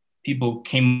people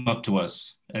came up to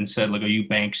us and said like, "Are you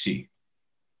Banksy?"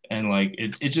 And like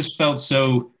it just felt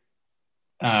so.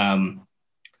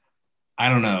 I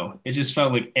don't know. It just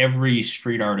felt like every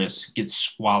street artist gets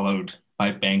swallowed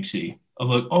by Banksy. Of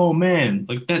like, oh man,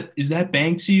 like is that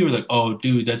Banksy? Or like, oh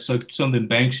dude, that's like something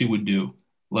Banksy would do.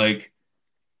 Like,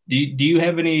 do you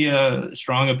have any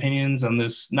strong opinions on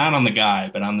this? Not on the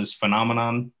guy, but on this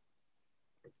phenomenon?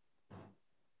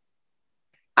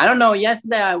 I don't know.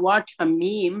 Yesterday I watched a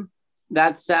meme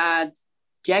that said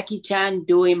Jackie Chan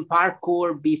doing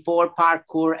parkour before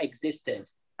parkour existed.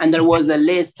 And there was a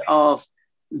list of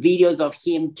videos of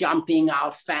him jumping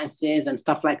out fences and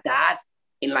stuff like that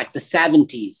in like the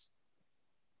 70s.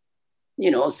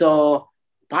 So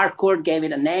parkour gave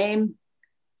it a name.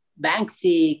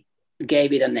 Banksy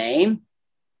gave it a name.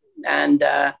 And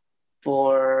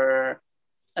for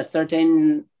a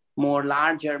certain more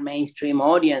larger mainstream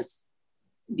audience,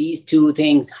 these two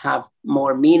things have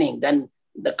more meaning. Then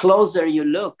the closer you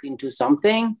look into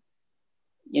something,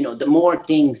 the more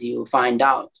things you find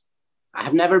out. I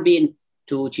have never been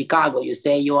to Chicago. You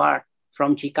say you are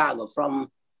from Chicago. From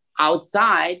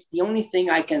outside, the only thing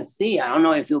I can see, I don't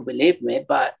know if you believe me,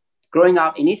 but growing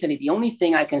up in Italy, the only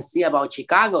thing I can see about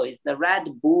Chicago is the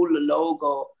Red Bull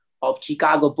logo of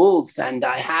Chicago Bulls. And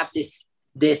I have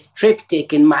this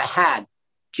triptych in my head: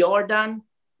 Jordan,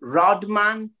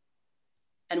 Rodman,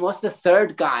 and what's the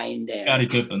third guy in there?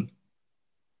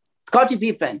 Scottie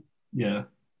Pippen. Yeah.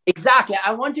 Exactly.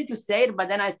 I wanted to say it, but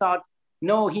then I thought,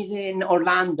 no, he's in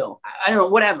Orlando. I don't know,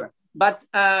 whatever. But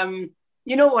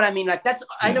you know what I mean? Like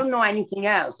I don't know anything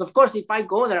else. Of course, if I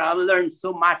go there, I'll learn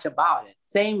so much about it.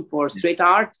 Same for street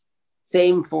art,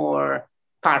 same for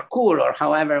parkour, or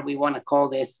however we want to call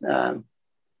this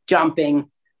jumping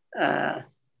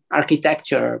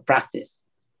architecture practice.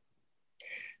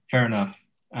 Fair enough.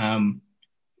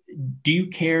 Do you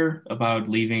care about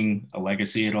leaving a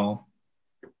legacy at all?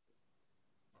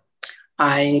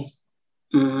 I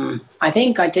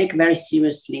think I take very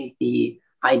seriously the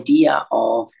idea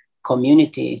of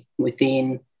community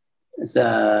within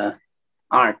the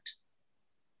art.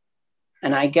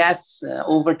 And I guess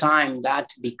over time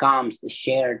that becomes the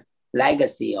shared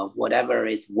legacy of whatever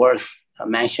is worth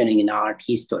mentioning in art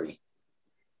history.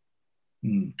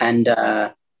 And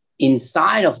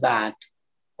inside of that,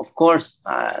 of course,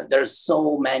 there's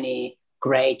so many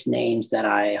great names that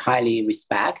I highly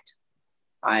respect.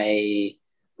 I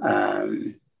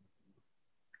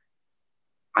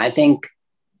think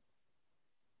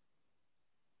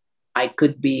I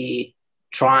could be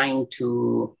trying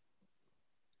to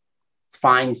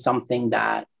find something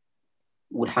that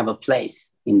would have a place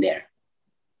in there.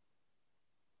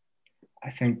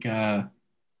 I think, and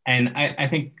I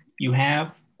think you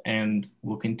have, and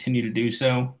will continue to do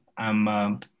so.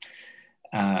 I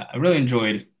really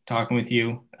enjoyed talking with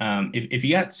you. If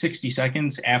you got 60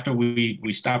 seconds after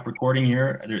we stop recording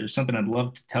here, there's something I'd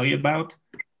love to tell you about.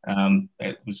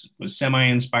 That was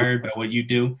semi-inspired by what you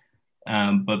do.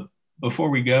 But before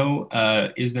we go,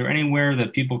 is there anywhere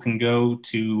that people can go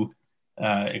to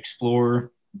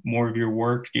explore more of your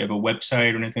work? Do you have a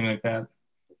website or anything like that?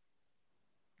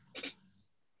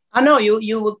 I know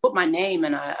you would put my name,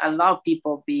 and I love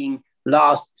people being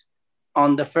lost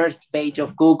on the first page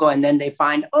of Google, and then they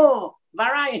find, oh,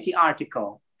 Variety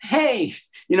article. Hey,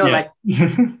 Yeah. like,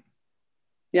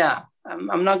 yeah,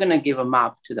 I'm not gonna give a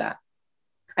map to that.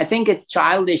 I think it's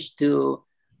childish to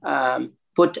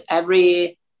put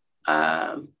every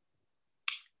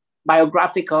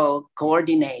biographical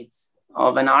coordinates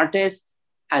of an artist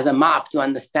as a map to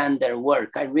understand their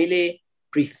work. I really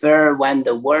prefer when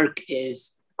the work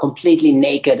is completely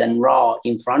naked and raw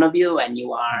in front of you and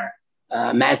you are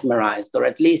mesmerized, or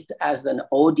at least as an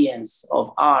audience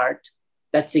of art,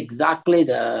 that's exactly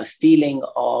the feeling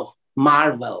of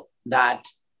marvel that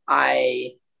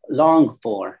I long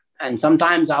for. And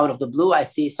sometimes out of the blue, I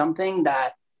see something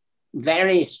that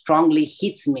very strongly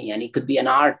hits me. And it could be an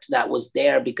art that was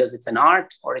there because it's an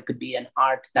art, or it could be an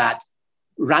art that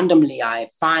randomly I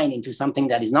find into something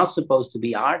that is not supposed to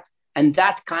be art. And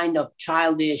that kind of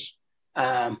childish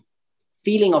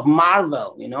feeling of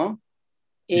marvel,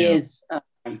 is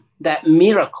that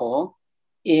miracle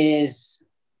is,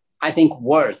 I think,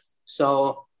 worth.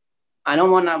 So I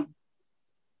don't want to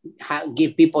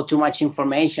give people too much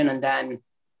information, and then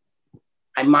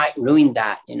I might ruin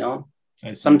that,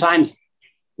 Sometimes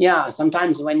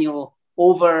when you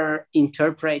over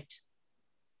interpret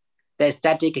the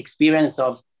aesthetic experience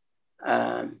of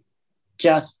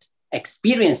just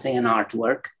experiencing an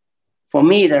artwork, for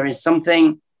me, there is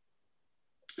something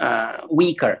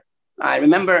weaker. I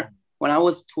remember when I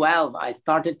was 12, I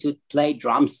started to play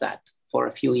drum set for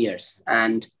a few years.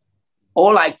 And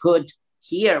all I could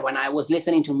hear when I was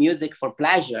listening to music for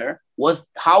pleasure was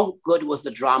how good was the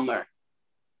drummer.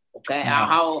 Okay.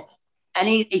 Wow. And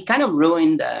it kind of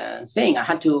ruined the thing. I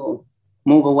had to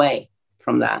move away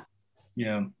from that.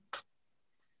 Yeah.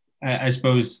 I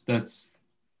suppose that's,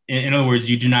 in other words,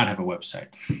 you do not have a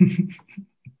website.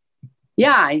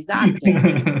 Yeah, exactly.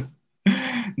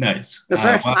 Nice.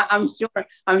 I'm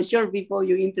sure people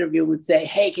you interview would say,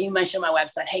 hey, can you mention my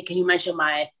website? Hey, can you mention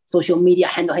my social media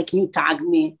handle? Hey, can you tag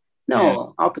me?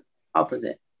 No, yeah.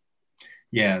 Opposite.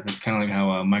 Yeah, that's kind of like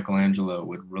how Michelangelo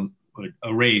would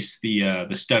erase the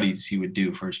studies he would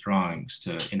do for his drawings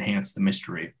to enhance the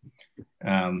mystery.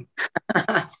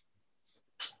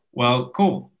 Well,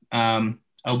 cool.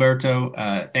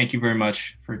 Alberto, thank you very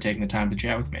much for taking the time to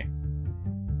chat with me.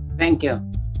 Thank you.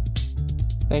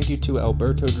 Thank you to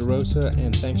Alberto Gerosa,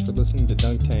 and thanks for listening to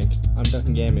Dunk Tank. I'm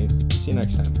Duncan Gammy. See you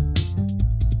next time.